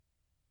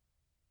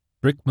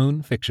Brick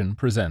Moon Fiction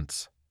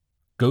presents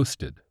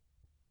Ghosted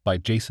by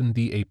Jason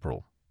D.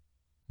 April.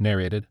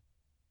 Narrated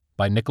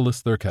by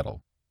Nicholas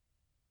Thurkettle.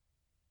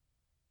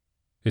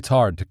 It's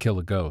hard to kill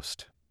a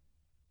ghost.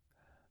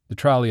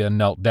 Detralia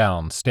knelt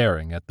down,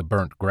 staring at the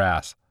burnt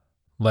grass,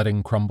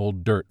 letting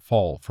crumbled dirt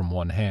fall from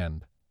one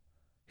hand.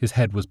 His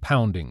head was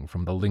pounding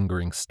from the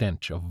lingering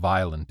stench of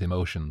violent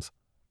emotions.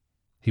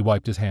 He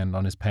wiped his hand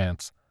on his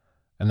pants,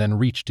 and then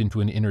reached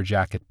into an inner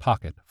jacket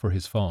pocket for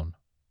his phone.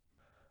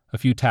 A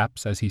few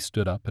taps as he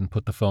stood up and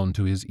put the phone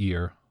to his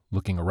ear,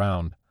 looking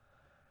around.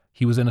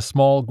 He was in a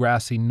small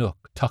grassy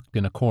nook tucked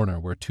in a corner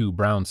where two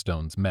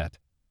brownstones met.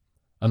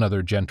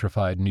 Another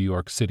gentrified New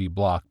York City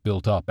block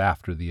built up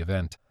after the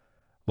event.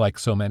 Like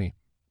so many,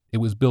 it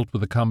was built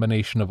with a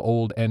combination of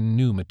old and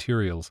new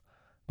materials,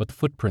 but the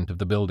footprint of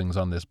the buildings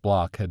on this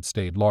block had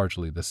stayed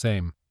largely the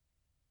same.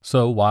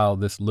 So while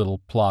this little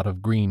plot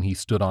of green he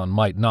stood on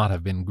might not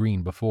have been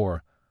green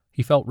before,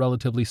 he felt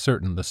relatively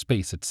certain the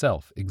space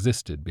itself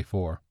existed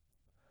before.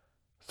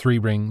 3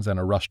 rings and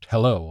a rushed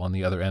hello on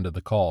the other end of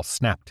the call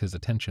snapped his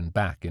attention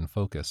back in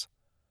focus.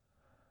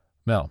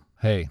 Mel,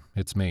 hey,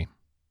 it's me.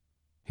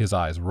 His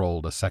eyes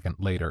rolled a second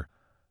later.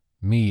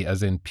 Me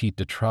as in Pete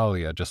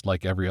Detralia, just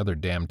like every other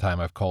damn time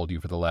I've called you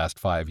for the last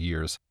 5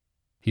 years.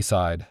 He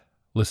sighed,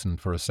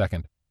 listened for a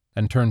second,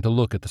 and turned to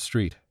look at the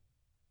street.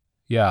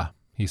 Yeah,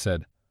 he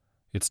said.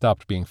 It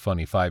stopped being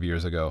funny 5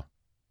 years ago.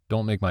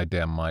 Don't make my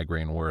damn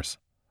migraine worse.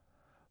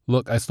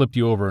 Look, I slipped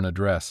you over an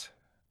address.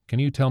 Can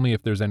you tell me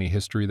if there's any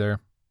history there?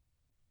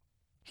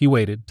 He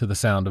waited to the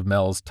sound of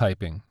Mel's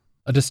typing,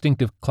 a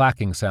distinctive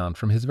clacking sound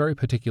from his very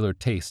particular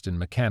taste in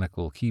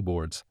mechanical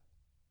keyboards.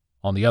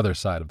 On the other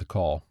side of the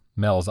call,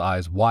 Mel's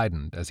eyes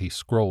widened as he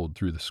scrolled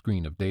through the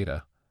screen of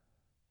data.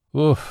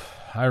 Oof,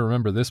 I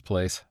remember this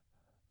place.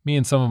 Me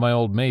and some of my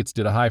old mates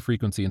did a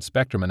high-frequency and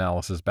spectrum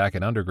analysis back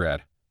in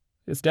undergrad.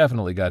 It's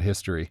definitely got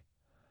history.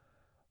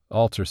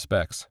 Alter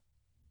specs.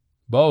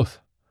 Both.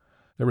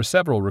 There were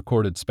several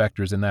recorded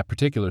specters in that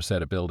particular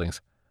set of buildings.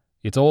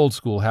 It's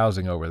old-school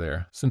housing over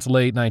there, since the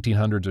late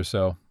 1900s or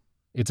so.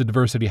 It's a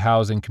diversity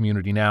housing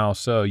community now,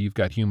 so you've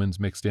got humans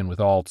mixed in with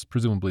alts,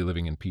 presumably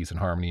living in peace and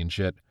harmony and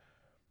shit.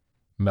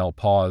 Mel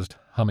paused,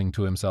 humming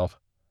to himself.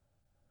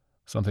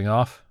 Something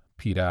off?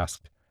 Pete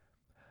asked.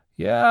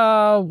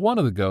 Yeah, one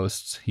of the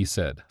ghosts, he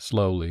said,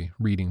 slowly,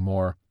 reading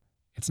more.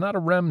 It's not a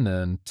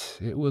remnant.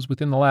 It was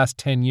within the last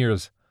 10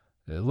 years.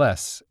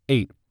 Less.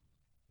 8.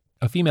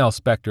 A female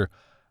specter.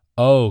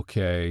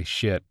 Okay,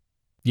 shit.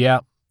 Yeah,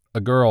 a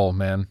girl,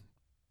 man.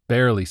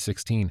 Barely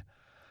 16.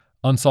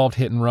 Unsolved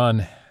hit and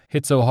run.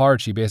 Hit so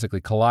hard she basically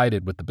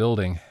collided with the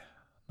building.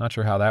 Not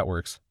sure how that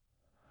works.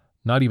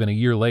 Not even a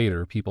year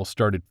later, people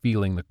started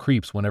feeling the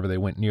creeps whenever they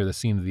went near the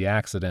scene of the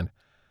accident.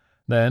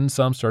 Then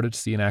some started to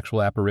see an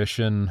actual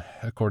apparition.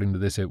 According to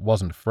this, it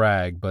wasn't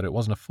frag, but it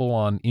wasn't a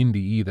full-on indie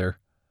either.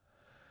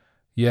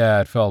 Yeah,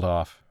 it felt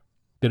off.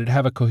 Did it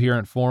have a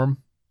coherent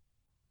form?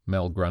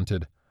 Mel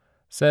grunted.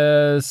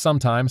 Says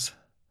sometimes.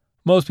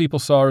 Most people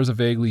saw her as a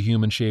vaguely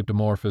human-shaped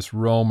amorphous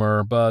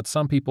roamer, but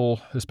some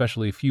people,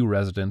 especially a few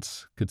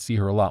residents, could see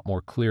her a lot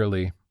more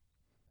clearly.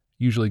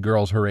 Usually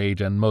girls her age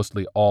and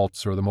mostly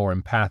alts or the more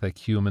empathic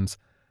humans.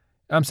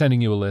 I'm sending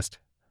you a list.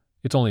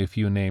 It's only a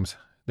few names.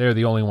 They're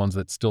the only ones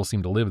that still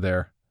seem to live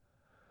there.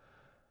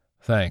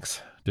 Thanks,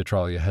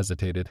 Detralia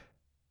hesitated.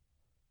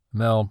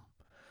 Mel,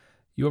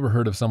 you ever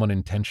heard of someone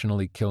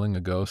intentionally killing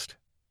a ghost?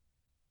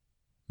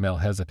 Mel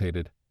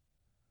hesitated.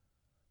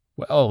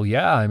 Well,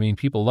 yeah, I mean,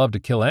 people love to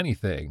kill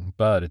anything,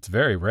 but it's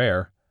very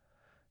rare.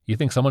 You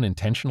think someone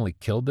intentionally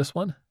killed this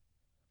one?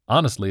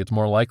 Honestly, it's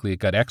more likely it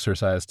got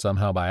exorcised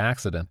somehow by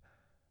accident.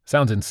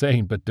 Sounds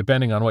insane, but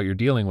depending on what you're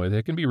dealing with,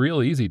 it can be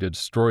real easy to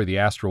destroy the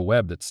astral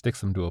web that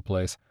sticks them to a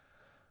place.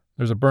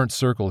 There's a burnt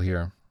circle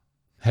here.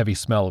 Heavy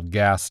smell of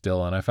gas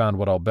still, and I found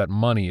what I'll bet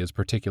money is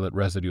particulate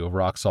residue of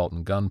rock salt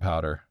and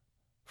gunpowder.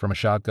 From a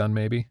shotgun,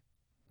 maybe?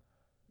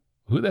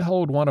 Who the hell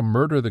would want to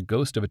murder the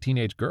ghost of a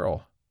teenage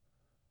girl?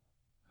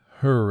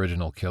 Her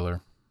original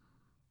killer.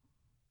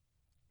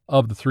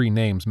 Of the 3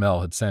 names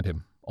Mel had sent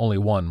him, only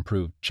one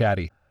proved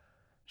chatty.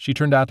 She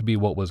turned out to be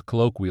what was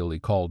colloquially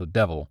called a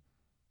devil.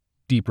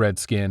 Deep red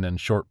skin and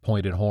short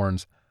pointed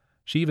horns.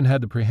 She even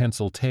had the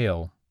prehensile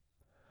tail.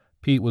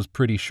 Pete was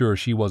pretty sure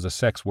she was a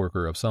sex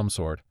worker of some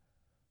sort.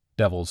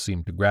 Devils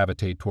seemed to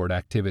gravitate toward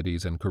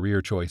activities and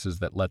career choices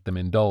that let them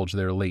indulge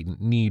their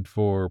latent need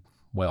for,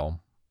 well,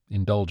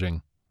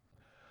 indulging.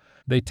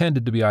 They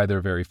tended to be either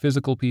very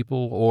physical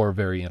people or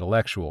very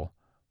intellectual.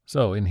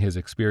 So, in his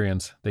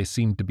experience, they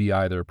seemed to be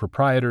either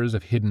proprietors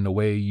of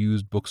hidden-away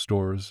used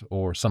bookstores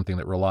or something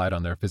that relied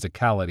on their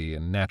physicality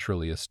and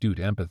naturally astute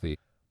empathy.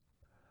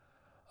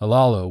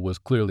 Alalo was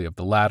clearly of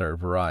the latter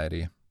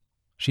variety.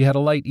 She had a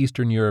light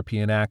Eastern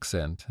European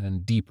accent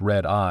and deep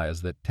red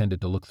eyes that tended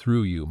to look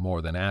through you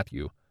more than at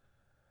you.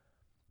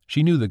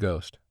 She knew the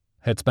ghost,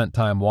 had spent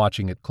time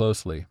watching it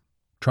closely,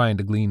 trying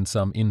to glean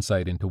some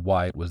insight into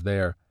why it was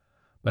there,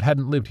 but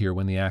hadn't lived here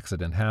when the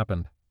accident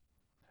happened.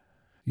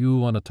 You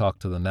want to talk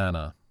to the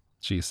Nana,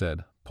 she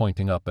said,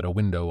 pointing up at a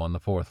window on the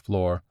 4th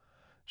floor.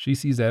 She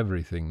sees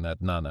everything,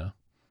 that Nana.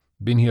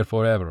 Been here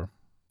forever.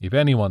 If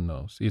anyone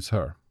knows, it's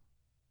her."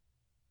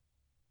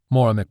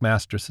 Maura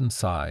McMasterson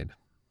sighed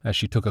as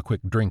she took a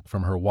quick drink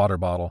from her water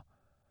bottle.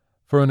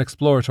 For an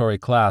exploratory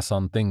class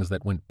on things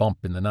that went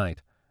bump in the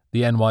night,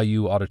 the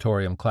NYU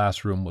auditorium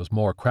classroom was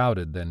more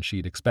crowded than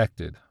she'd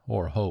expected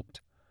or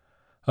hoped.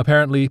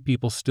 Apparently,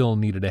 people still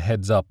needed a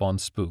heads-up on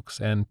spooks,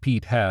 and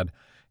Pete had,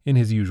 in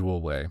his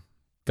usual way,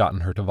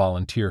 gotten her to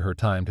volunteer her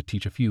time to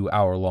teach a few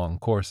hour-long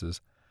courses.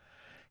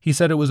 He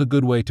said it was a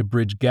good way to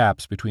bridge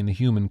gaps between the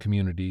human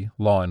community,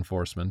 law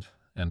enforcement,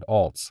 and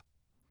alts.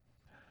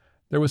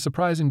 There was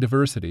surprising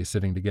diversity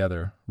sitting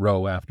together,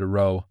 row after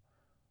row.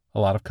 A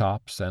lot of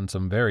cops and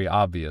some very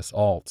obvious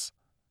alts.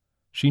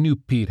 She knew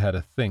Pete had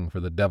a thing for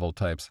the devil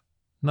types.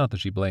 Not that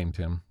she blamed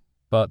him,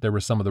 but there were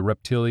some of the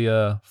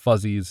reptilia,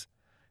 fuzzies,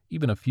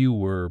 even a few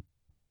were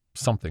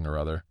something or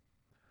other.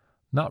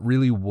 Not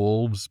really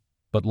wolves,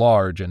 but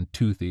large and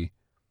toothy.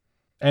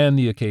 And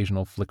the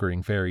occasional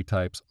flickering fairy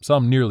types,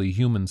 some nearly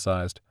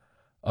human-sized,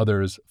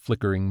 others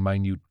flickering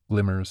minute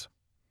glimmers.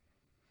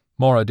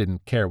 Maura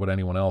didn't care what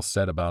anyone else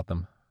said about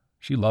them.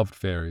 She loved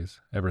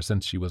fairies, ever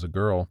since she was a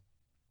girl.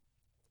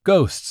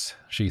 "Ghosts,"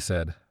 she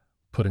said,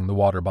 putting the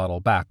water bottle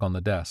back on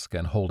the desk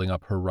and holding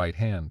up her right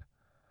hand.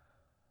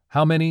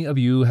 "How many of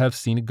you have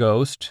seen a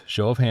ghost?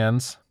 Show of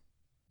hands."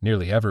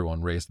 Nearly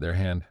everyone raised their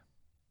hand.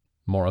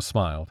 Maura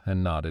smiled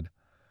and nodded.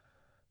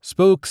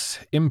 "Spooks,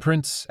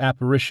 imprints,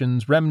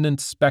 apparitions,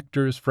 remnants,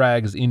 specters,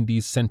 frags,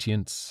 indies,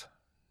 sentients."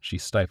 She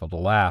stifled a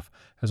laugh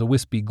as a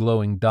wispy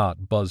glowing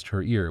dot buzzed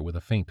her ear with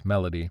a faint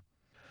melody.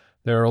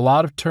 "There are a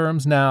lot of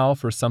terms now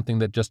for something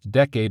that just a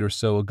decade or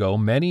so ago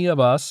many of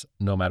us,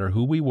 no matter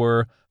who we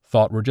were,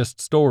 thought were just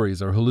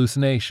stories or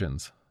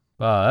hallucinations.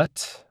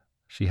 But,"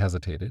 she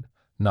hesitated,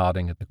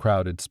 nodding at the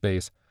crowded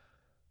space,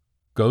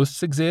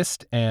 "ghosts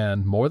exist,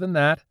 and more than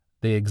that,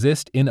 they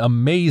exist in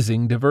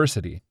amazing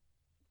diversity."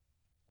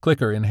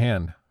 Clicker in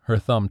hand, her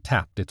thumb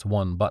tapped its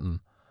one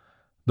button.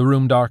 The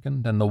room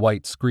darkened, and the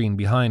white screen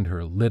behind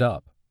her lit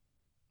up.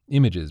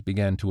 Images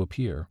began to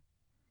appear.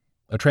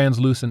 A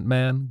translucent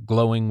man,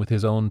 glowing with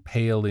his own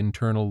pale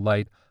internal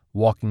light,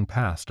 walking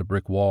past a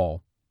brick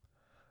wall.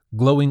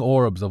 Glowing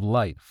orbs of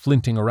light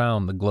flinting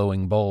around the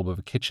glowing bulb of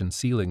a kitchen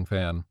ceiling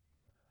fan.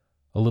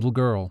 A little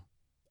girl,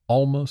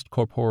 almost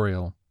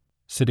corporeal,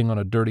 sitting on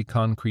a dirty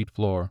concrete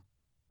floor,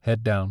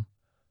 head down,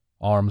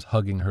 arms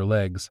hugging her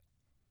legs.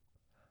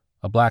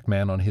 A black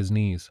man on his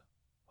knees,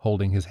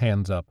 holding his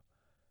hands up,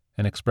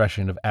 an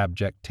expression of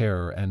abject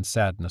terror and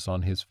sadness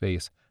on his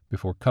face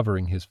before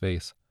covering his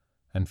face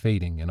and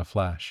fading in a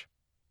flash.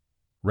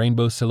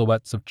 Rainbow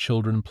silhouettes of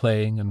children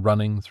playing and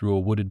running through a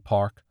wooded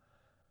park.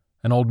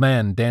 An old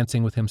man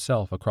dancing with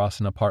himself across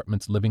an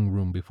apartment's living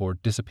room before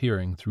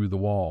disappearing through the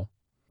wall.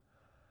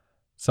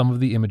 Some of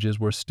the images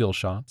were still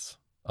shots,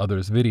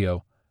 others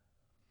video.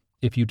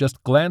 "If you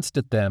just glanced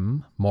at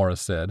them," Maura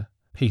said,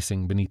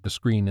 pacing beneath the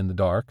screen in the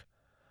dark,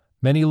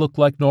 "many look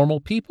like normal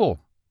people.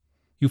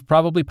 You've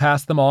probably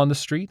passed them on the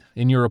street,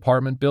 in your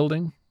apartment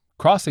building,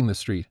 crossing the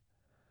street.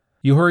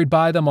 You hurried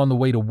by them on the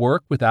way to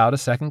work without a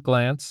second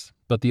glance,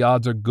 but the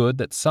odds are good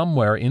that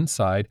somewhere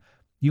inside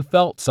you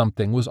felt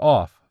something was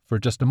off for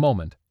just a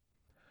moment.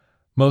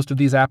 Most of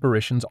these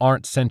apparitions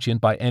aren't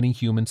sentient by any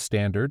human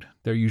standard.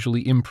 They're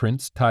usually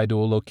imprints tied to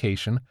a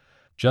location,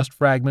 just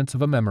fragments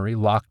of a memory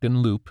locked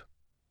in loop.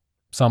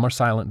 Some are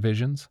silent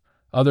visions,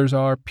 others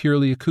are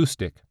purely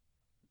acoustic."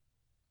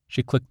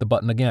 She clicked the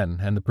button again,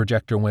 and the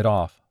projector went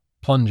off,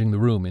 plunging the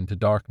room into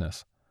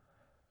darkness.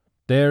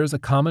 "There's a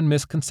common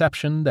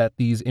misconception that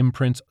these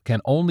imprints can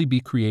only be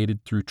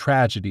created through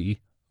tragedy,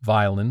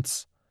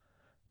 violence.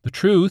 The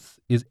truth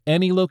is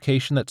any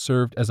location that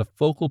served as a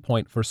focal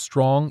point for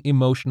strong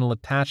emotional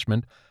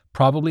attachment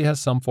probably has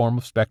some form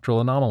of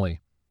spectral anomaly.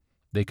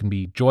 They can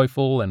be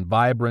joyful and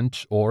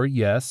vibrant or,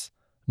 yes,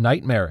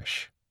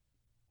 nightmarish."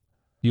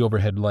 The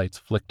overhead lights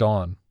flicked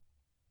on.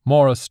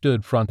 Maura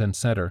stood front and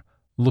center,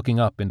 looking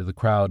up into the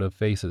crowd of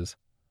faces.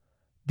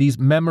 These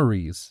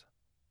memories,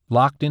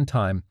 locked in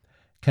time,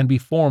 can be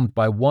formed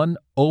by one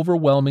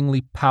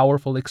overwhelmingly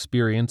powerful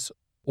experience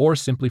or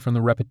simply from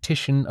the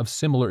repetition of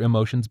similar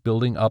emotions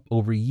building up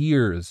over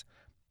years,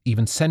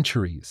 even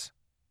centuries.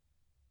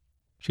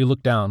 She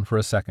looked down for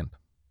a second,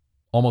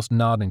 almost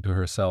nodding to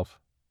herself,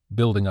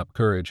 building up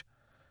courage.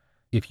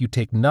 "If you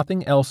take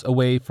nothing else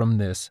away from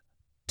this,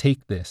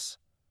 take this.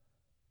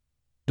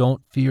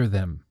 Don't fear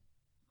them.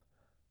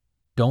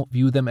 Don't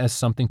view them as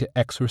something to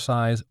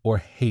exorcise or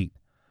hate.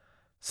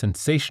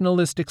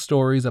 Sensationalistic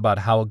stories about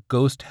how a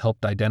ghost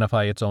helped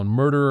identify its own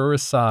murderer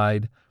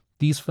aside,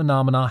 these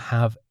phenomena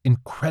have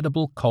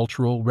incredible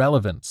cultural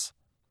relevance.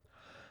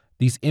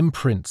 These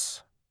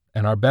imprints,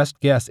 and our best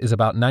guess is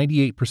about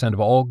 98% of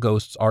all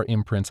ghosts are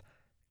imprints,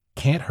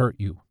 can't hurt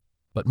you.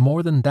 But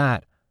more than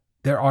that,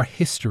 there are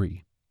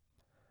history.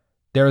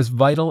 They're as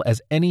vital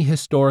as any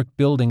historic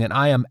building, and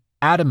I am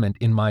adamant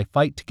in my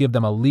fight to give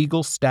them a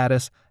legal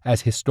status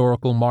as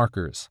historical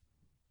markers.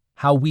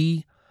 How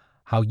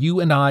you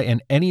and I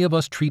and any of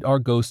us treat our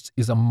ghosts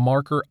is a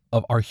marker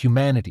of our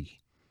humanity.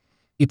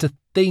 It's a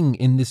thing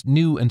in this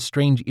new and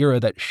strange era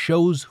that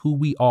shows who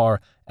we are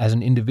as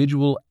an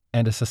individual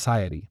and a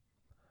society.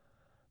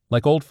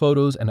 Like old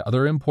photos and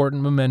other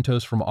important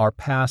mementos from our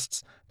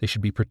pasts, they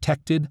should be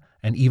protected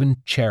and even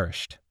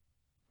cherished.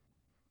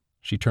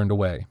 She turned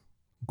away,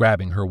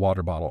 grabbing her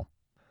water bottle.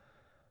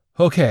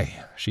 Okay,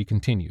 she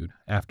continued,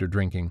 after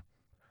drinking.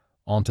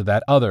 On to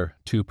that other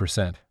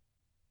 2%.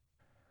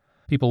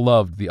 People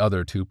loved the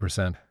other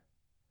 2%.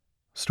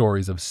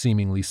 Stories of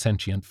seemingly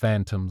sentient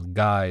phantoms,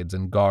 guides,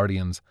 and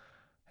guardians,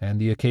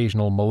 and the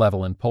occasional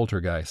malevolent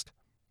poltergeist.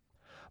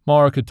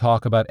 Mara could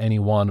talk about any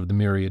one of the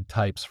myriad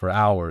types for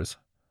hours.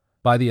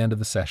 By the end of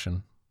the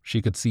session,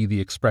 she could see the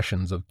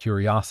expressions of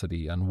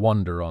curiosity and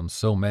wonder on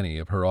so many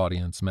of her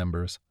audience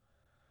members.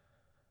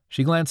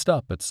 She glanced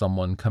up at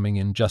someone coming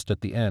in just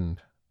at the end,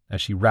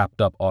 as she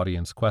wrapped up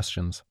audience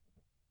questions,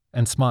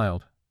 and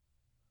smiled.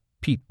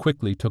 Pete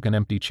quickly took an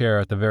empty chair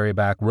at the very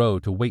back row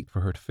to wait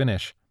for her to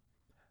finish.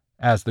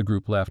 As the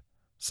group left,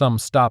 some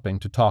stopping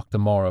to talk to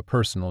Mara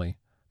personally,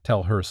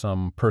 tell her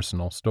some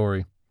personal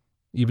story,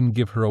 even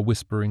give her a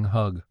whispering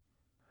hug.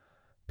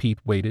 Pete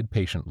waited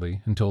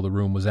patiently until the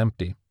room was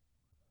empty.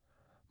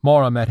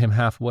 Mara met him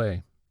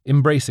halfway,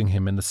 embracing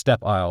him in the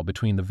step aisle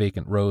between the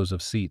vacant rows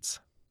of seats.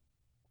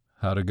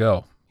 "How'd it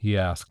go?" he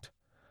asked.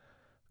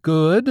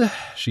 "Good,"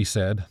 she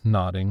said,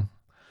 nodding.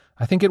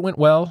 "I think it went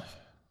well.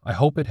 I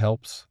hope it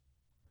helps."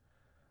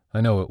 "I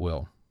know it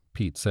will,"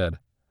 Pete said.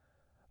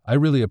 "I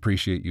really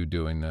appreciate you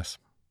doing this.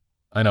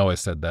 I know I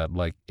said that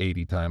like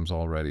 80 times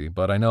already,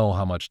 but I know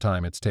how much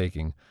time it's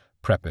taking,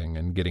 prepping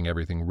and getting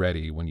everything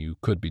ready when you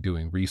could be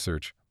doing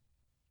research."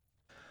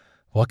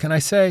 "What can I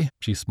say?"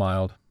 she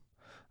smiled.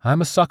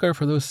 "I'm a sucker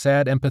for those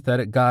sad,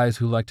 empathetic guys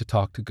who like to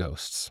talk to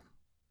ghosts."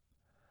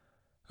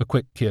 A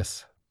quick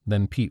kiss,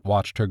 then Pete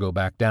watched her go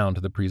back down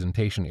to the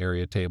presentation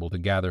area table to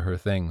gather her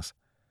things.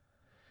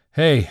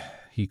 "Hey,"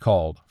 he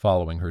called,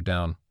 following her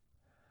down.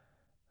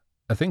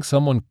 "I think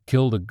someone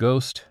killed a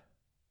ghost.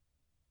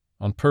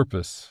 On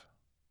purpose,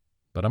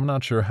 but I'm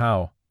not sure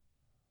how.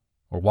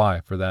 Or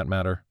why, for that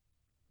matter."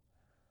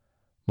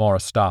 Mara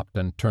stopped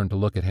and turned to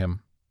look at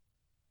him.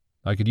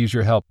 "I could use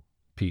your help,"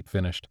 Pete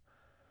finished.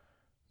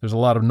 "There's a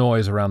lot of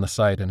noise around the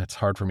site, and it's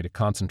hard for me to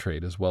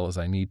concentrate as well as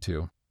I need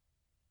to."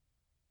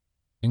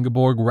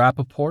 "Ingeborg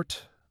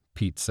Rappaport?"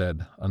 Pete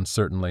said,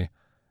 uncertainly.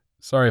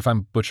 "Sorry if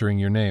I'm butchering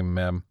your name,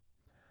 ma'am."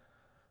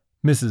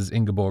 Mrs.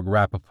 Ingeborg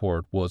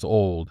Rappaport was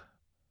old.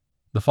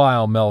 The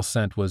file Mel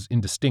sent was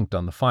indistinct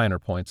on the finer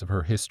points of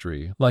her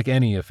history, like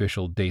any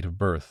official date of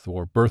birth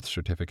or birth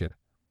certificate.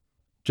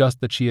 Just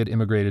that she had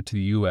immigrated to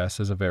the U.S.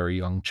 as a very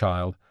young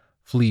child,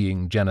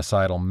 fleeing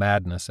genocidal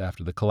madness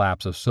after the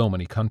collapse of so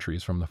many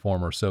countries from the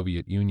former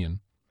Soviet Union.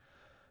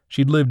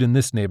 She'd lived in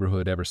this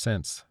neighborhood ever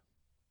since.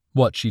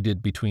 What she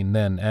did between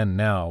then and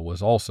now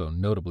was also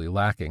notably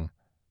lacking.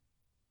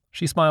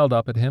 She smiled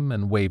up at him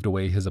and waved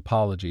away his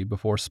apology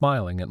before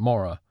smiling at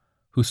Mara,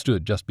 who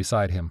stood just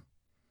beside him.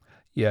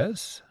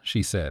 "Yes,"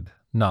 she said,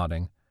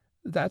 nodding.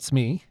 "That's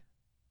me."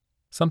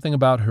 Something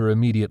about her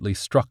immediately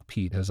struck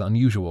Pete as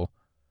unusual.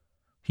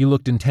 He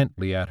looked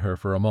intently at her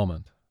for a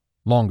moment,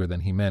 longer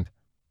than he meant,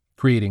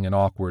 creating an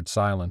awkward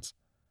silence.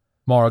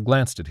 Mara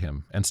glanced at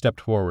him and stepped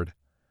forward.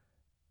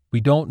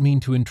 "We don't mean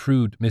to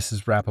intrude,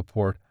 Mrs.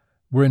 Rappaport.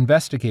 We're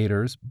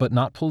investigators, but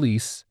not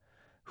police,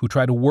 who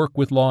try to work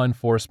with law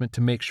enforcement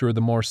to make sure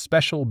the more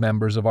special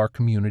members of our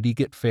community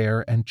get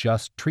fair and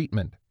just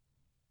treatment."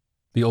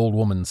 The old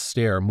woman's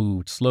stare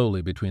moved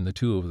slowly between the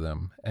two of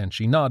them, and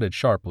she nodded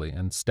sharply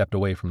and stepped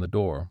away from the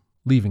door,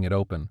 leaving it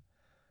open.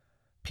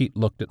 Pete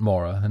looked at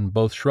Mara, and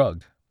both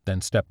shrugged,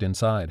 then stepped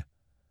inside.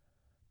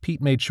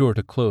 Pete made sure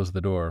to close the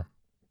door.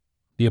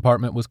 The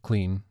apartment was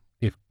clean,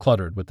 if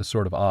cluttered with the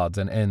sort of odds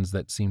and ends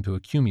that seem to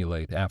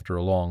accumulate after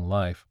a long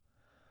life.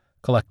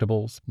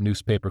 Collectibles,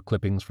 newspaper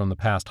clippings from the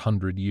past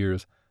 100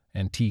 years,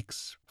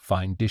 antiques,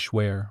 fine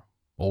dishware,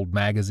 old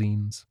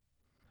magazines.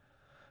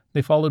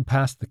 They followed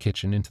past the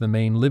kitchen into the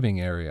main living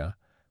area,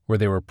 where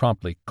they were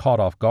promptly caught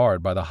off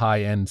guard by the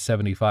high-end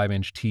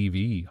 75-inch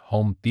TV,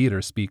 home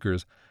theater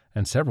speakers,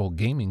 and several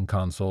gaming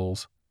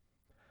consoles.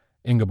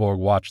 Ingeborg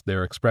watched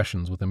their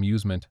expressions with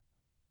amusement.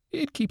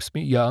 "It keeps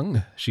me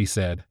young," she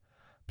said.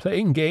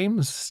 "Playing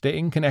games,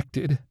 staying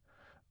connected.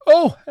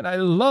 Oh, and I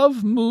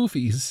love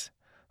movies.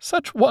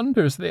 Such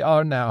wonders they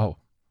are now.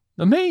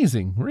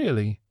 Amazing,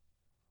 really."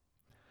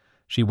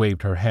 She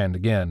waved her hand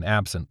again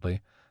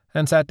absently,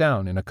 and sat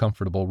down in a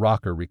comfortable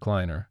rocker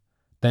recliner,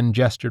 then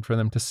gestured for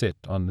them to sit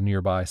on the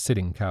nearby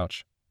sitting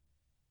couch.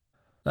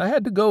 "I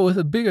had to go with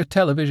a bigger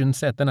television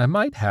set than I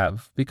might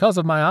have, because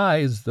of my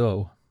eyes,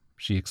 though,"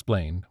 she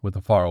explained with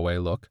a faraway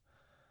look.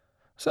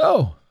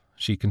 "So,"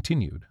 she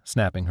continued,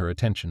 snapping her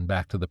attention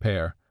back to the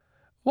pair,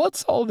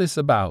 "what's all this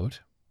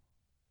about?"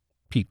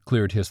 Pete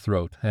cleared his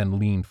throat and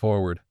leaned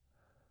forward.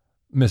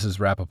 "Mrs.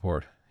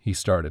 Rappaport," he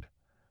started.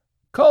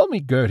 "Call me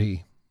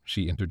Gertie,"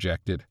 she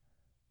interjected.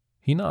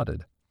 He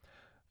nodded.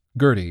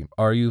 "Gertie,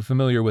 are you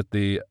familiar with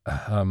the,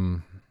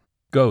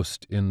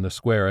 ghost in the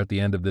square at the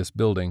end of this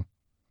building?"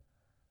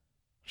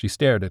 She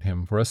stared at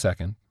him for a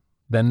second,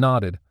 then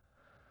nodded.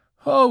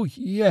 "Oh,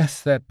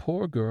 yes, that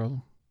poor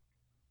girl.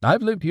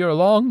 I've lived here a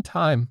long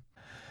time.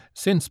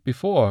 since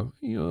before,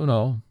 you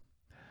know.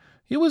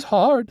 It was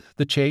hard,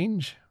 the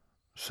change.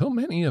 So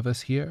many of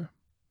us here."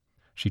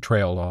 She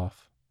trailed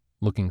off,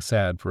 looking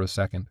sad for a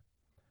second.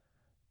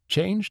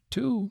 "Changed,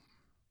 too."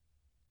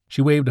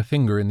 She waved a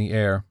finger in the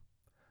air.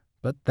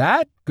 "But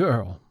that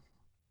girl,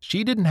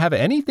 she didn't have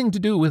anything to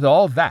do with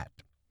all that.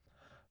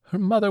 Her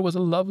mother was a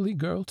lovely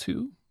girl,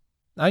 too.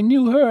 I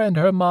knew her and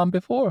her mom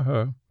before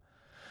her.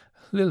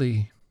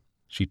 Lily,"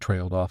 she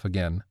trailed off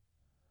again.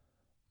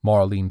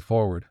 Mara leaned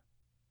forward.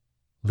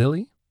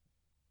 "Lily?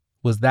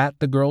 Was that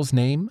the girl's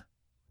name?"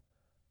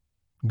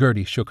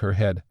 Gertie shook her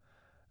head.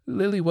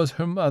 "Lily was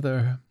her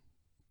mother.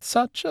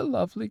 Such a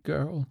lovely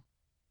girl.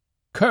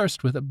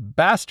 Cursed with a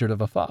bastard of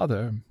a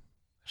father."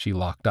 She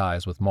locked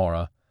eyes with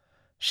Mara.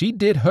 "She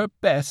did her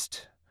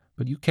best,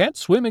 but you can't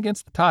swim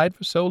against the tide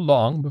for so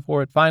long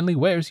before it finally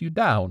wears you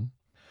down.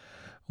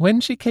 When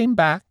she came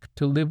back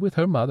to live with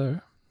her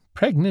mother,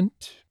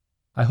 pregnant,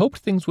 I hoped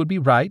things would be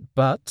right,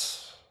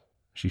 but—"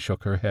 She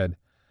shook her head.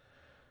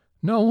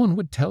 "No one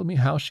would tell me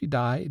how she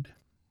died,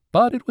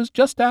 but it was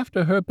just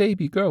after her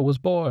baby girl was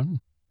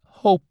born.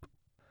 Hope.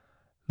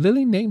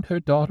 Lily named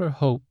her daughter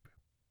Hope.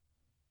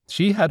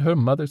 She had her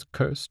mother's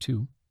curse,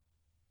 too."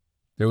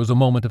 There was a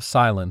moment of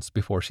silence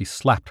before she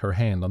slapped her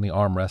hand on the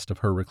armrest of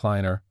her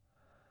recliner.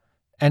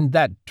 "And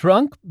that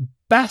drunk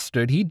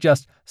bastard, he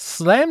just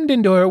slammed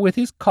into her with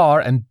his car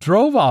and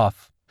drove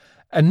off,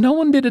 and no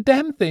one did a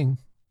damn thing.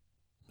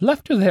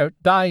 Left her there,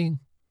 dying.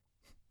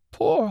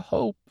 Poor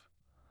Hope.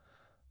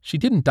 She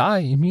didn't die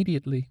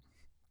immediately.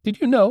 Did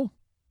you know?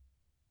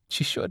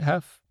 She should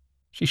have.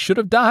 She should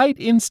have died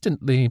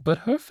instantly, but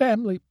her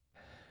family,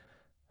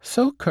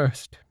 so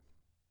cursed.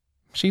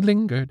 She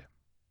lingered.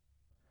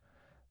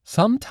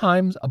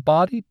 Sometimes a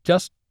body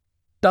just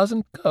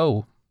doesn't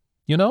go,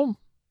 you know?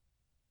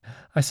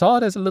 I saw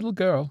it as a little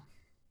girl.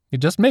 It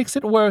just makes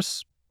it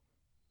worse.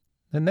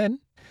 And then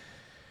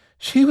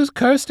she was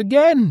cursed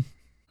again,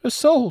 her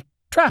soul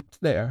trapped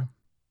there.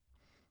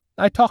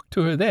 I talked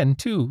to her then,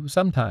 too,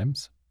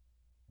 sometimes."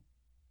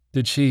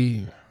 "Did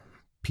she—"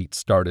 Pete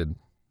started,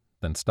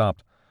 then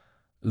stopped.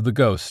 "The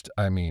ghost,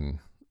 I mean,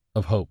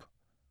 of Hope.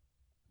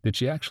 Did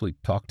she actually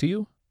talk to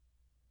you?"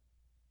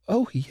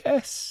 "Oh,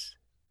 yes,"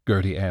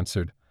 Gertie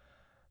answered.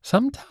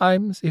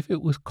 "Sometimes, if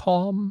it was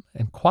calm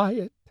and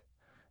quiet,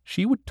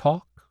 she would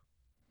talk.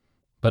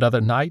 But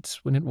other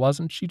nights, when it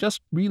wasn't, she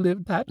just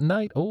relived that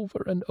night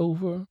over and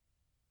over."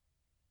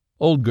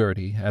 Old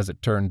Gertie, as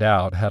it turned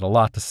out, had a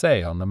lot to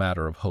say on the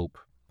matter of Hope,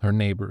 her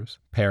neighbors,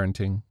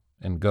 parenting,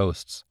 and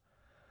ghosts.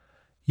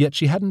 Yet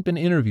she hadn't been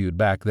interviewed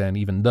back then,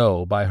 even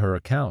though, by her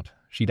account,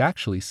 she'd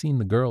actually seen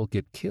the girl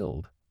get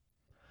killed.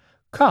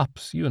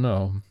 "Cops, you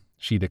know,"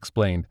 she'd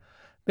explained.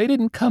 "They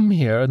didn't come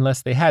here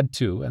unless they had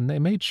to, and they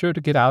made sure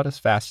to get out as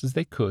fast as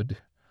they could.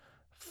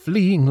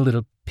 Fleeing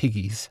little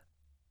piggies."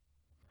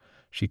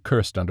 She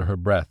cursed under her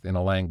breath in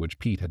a language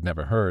Pete had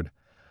never heard.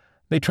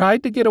 "They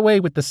tried to get away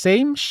with the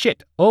same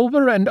shit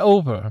over and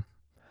over.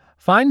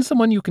 Find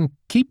someone you can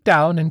keep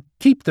down and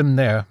keep them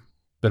there.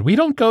 But we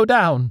don't go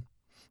down.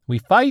 We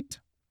fight.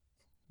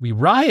 We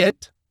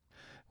riot.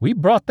 We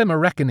brought them a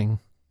reckoning."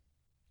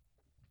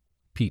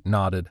 Pete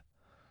nodded.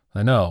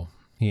 "I know,"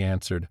 he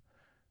answered.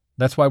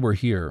 "That's why we're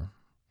here.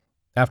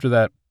 After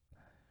the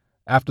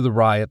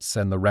riots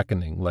and the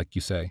reckoning, like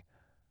you say,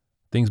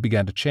 things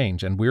began to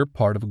change, and we're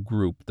part of a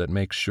group that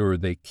makes sure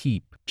they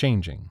keep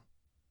changing.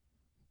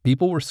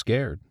 People were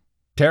scared,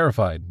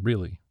 terrified,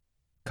 really,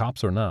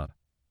 cops or not."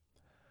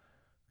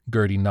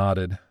 Gertie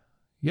nodded.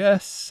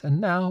 "Yes,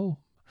 and now,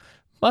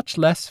 much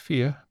less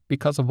fear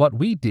because of what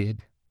we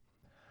did.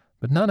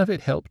 But none of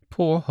it helped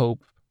poor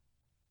Hope."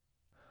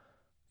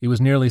 It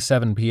was nearly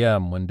 7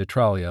 p.m. when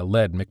Detralia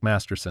led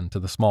McMasterson to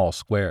the small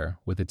square,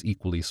 with its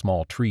equally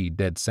small tree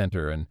dead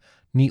center and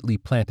neatly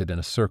planted in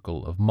a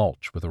circle of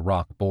mulch with a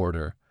rock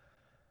border.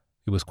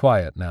 It was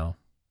quiet now.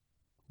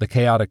 The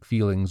chaotic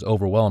feelings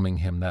overwhelming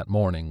him that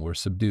morning were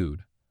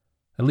subdued,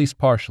 at least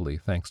partially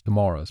thanks to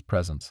Mara's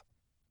presence.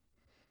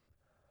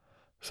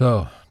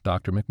 "So,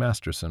 Dr.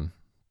 McMasterson,"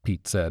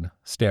 Pete said,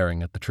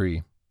 staring at the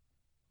tree.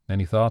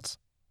 "Any thoughts?"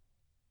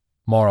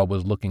 Mara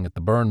was looking at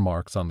the burn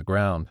marks on the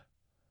ground.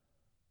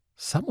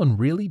 "Someone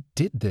really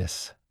did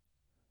this."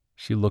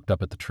 She looked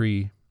up at the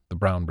tree, the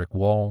brown brick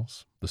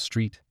walls, the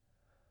street.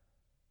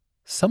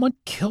 "Someone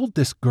killed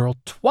this girl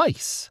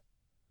twice."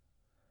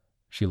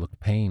 She looked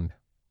pained.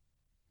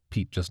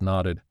 Pete just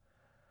nodded.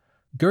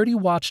 "Gertie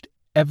watched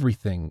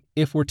everything,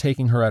 if we're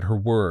taking her at her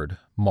word,"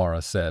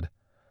 Mara said.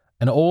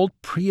 "An old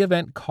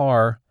pre-event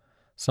car,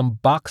 some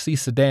boxy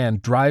sedan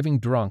driving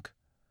drunk,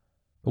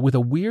 but with a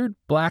weird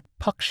black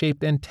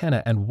puck-shaped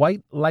antenna and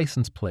white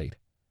license plate.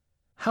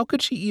 How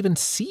could she even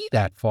see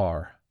that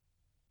far?"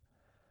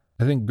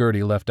 "I think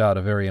Gertie left out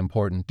a very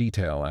important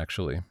detail,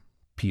 actually,"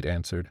 Pete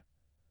answered.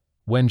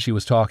 "When she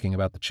was talking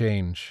about the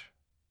change,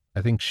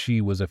 I think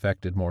she was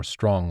affected more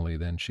strongly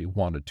than she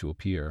wanted to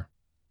appear."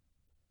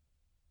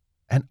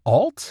 "An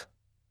alt?"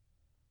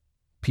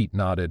 Pete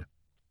nodded.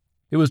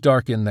 "It was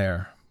dark in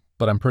there,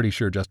 but I'm pretty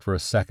sure just for a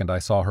second I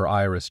saw her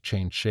iris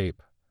change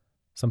shape.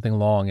 Something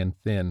long and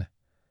thin,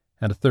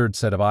 and a third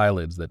set of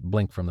eyelids that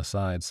blink from the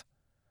sides.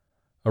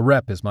 A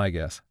rep is my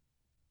guess,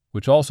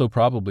 which also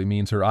probably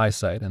means her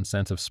eyesight and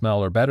sense of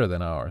smell are better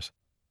than ours.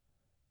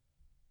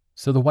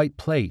 So the white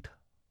plate,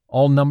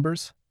 all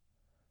numbers?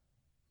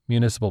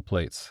 Municipal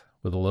plates,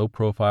 with a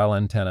low-profile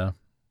antenna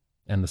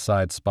and the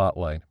side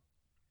spotlight.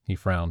 He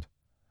frowned.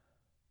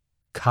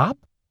 Cop?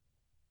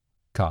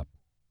 Cop.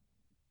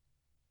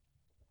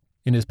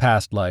 In his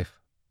past life,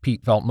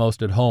 Pete felt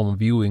most at home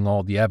viewing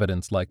all the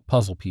evidence like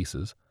puzzle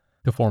pieces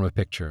to form a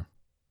picture.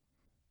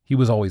 He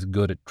was always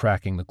good at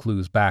tracking the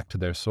clues back to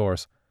their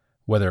source,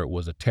 whether it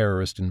was a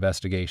terrorist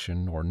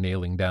investigation or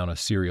nailing down a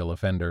serial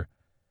offender.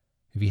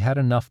 If he had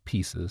enough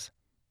pieces,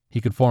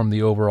 he could form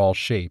the overall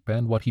shape,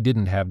 and what he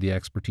didn't have the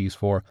expertise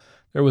for,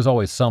 there was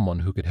always someone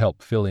who could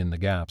help fill in the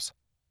gaps.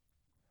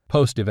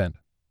 Post-event,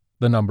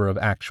 the number of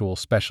actual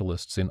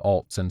specialists in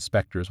alts and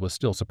specters was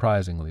still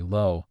surprisingly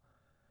low.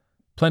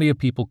 Plenty of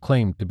people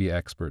claimed to be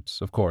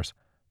experts, of course,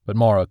 but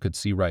Mara could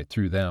see right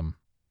through them.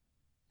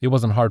 It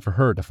wasn't hard for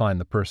her to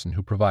find the person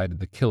who provided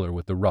the killer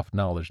with the rough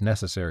knowledge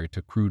necessary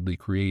to crudely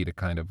create a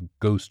kind of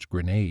ghost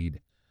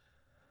grenade.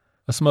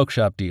 A smoke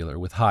shop dealer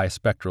with high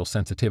spectral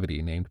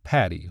sensitivity named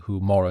Patty, who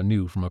Mara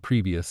knew from a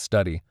previous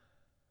study.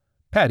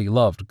 Patty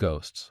loved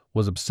ghosts,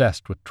 was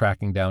obsessed with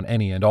tracking down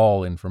any and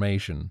all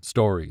information,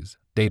 stories,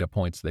 data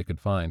points they could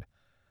find.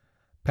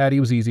 Patty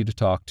was easy to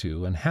talk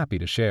to and happy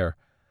to share,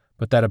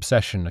 but that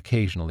obsession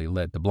occasionally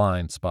led to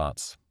blind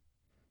spots.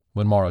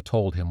 When Mara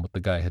told him what the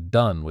guy had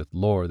done with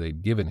lore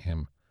they'd given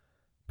him,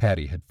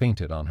 Patty had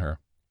fainted on her.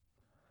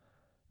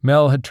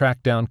 Mel had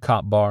tracked down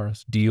cop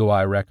bars,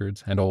 DUI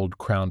records, and old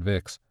Crown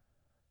Vics,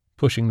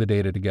 pushing the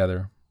data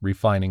together,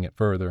 refining it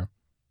further,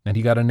 and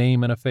he got a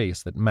name and a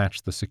face that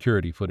matched the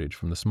security footage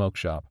from the smoke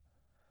shop.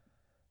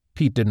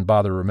 Pete didn't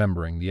bother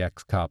remembering the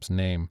ex-cop's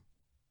name.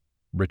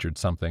 Richard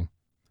something.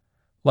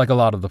 Like a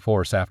lot of the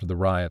force after the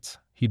riots,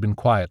 he'd been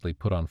quietly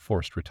put on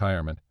forced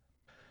retirement.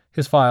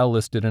 His file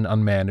listed an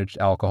unmanaged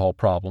alcohol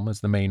problem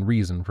as the main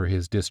reason for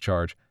his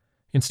discharge,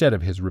 instead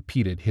of his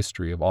repeated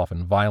history of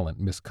often violent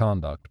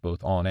misconduct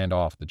both on and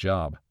off the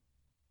job.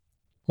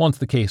 Once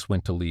the case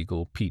went to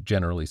legal, Pete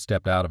generally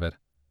stepped out of it.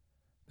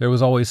 There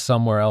was always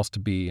somewhere else to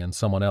be and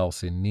someone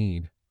else in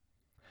need.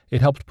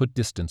 It helped put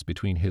distance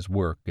between his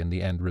work and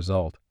the end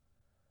result.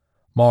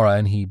 Mara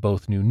and he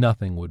both knew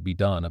nothing would be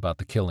done about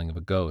the killing of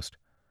a ghost,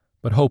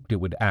 but hoped it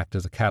would act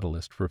as a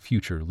catalyst for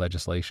future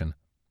legislation.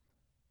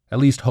 At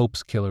least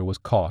Hope's killer was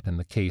caught, and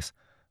the case,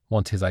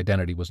 once his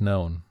identity was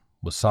known,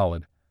 was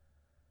solid.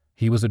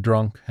 He was a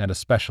drunk and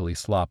especially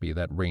sloppy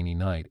that rainy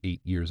night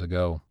 8 years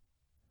ago.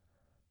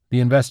 The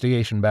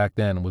investigation back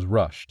then was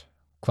rushed,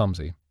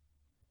 clumsy.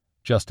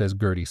 Just as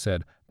Gertie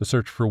said, the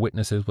search for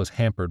witnesses was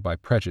hampered by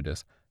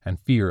prejudice and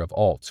fear of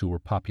alts who were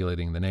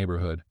populating the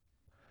neighborhood.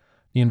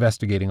 The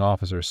investigating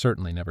officer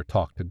certainly never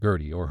talked to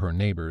Gertie or her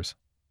neighbors.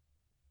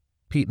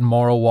 Pete and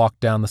Mara walked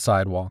down the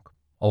sidewalk,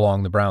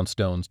 along the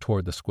brownstones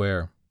toward the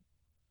square.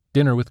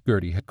 Dinner with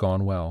Gertie had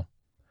gone well.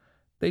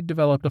 They'd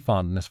developed a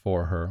fondness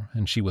for her,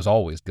 and she was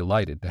always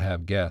delighted to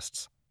have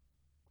guests.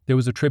 There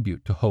was a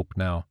tribute to Hope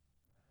now.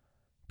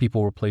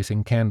 People were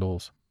placing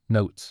candles,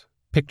 notes,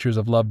 pictures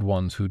of loved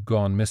ones who'd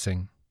gone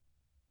missing.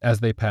 As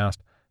they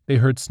passed, they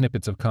heard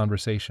snippets of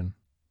conversation,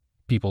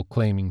 people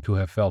claiming to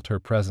have felt her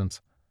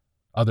presence,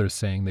 others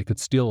saying they could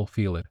still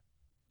feel it.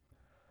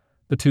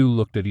 The two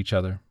looked at each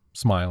other,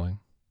 smiling,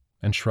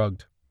 and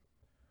shrugged.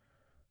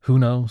 Who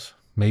knows?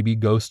 Maybe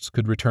ghosts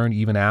could return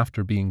even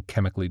after being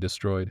chemically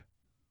destroyed.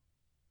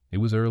 It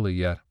was early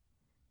yet,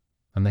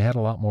 and they had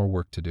a lot more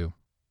work to do.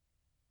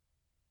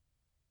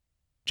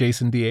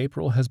 Jason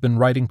DeApril has been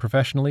writing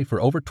professionally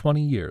for over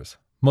 20 years,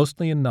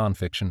 mostly in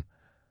nonfiction.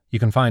 You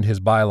can find his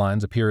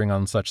bylines appearing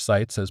on such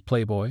sites as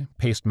Playboy,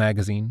 Paste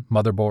Magazine,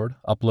 Motherboard,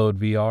 Upload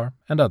VR,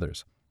 and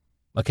others.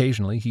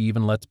 Occasionally, he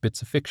even lets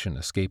bits of fiction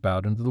escape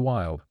out into the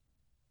wild.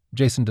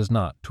 Jason does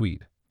not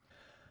tweet.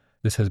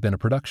 This has been a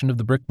production of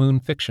the Brick Moon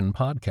Fiction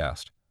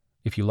Podcast.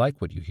 If you like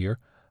what you hear,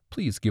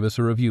 please give us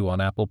a review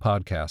on Apple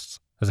Podcasts,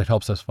 as it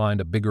helps us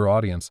find a bigger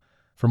audience.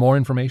 For more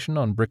information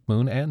on Brick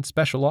Moon and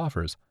special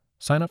offers,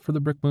 sign up for the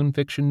Brick Moon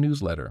Fiction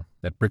newsletter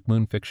at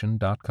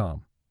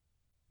brickmoonfiction.com.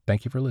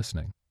 Thank you for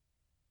listening.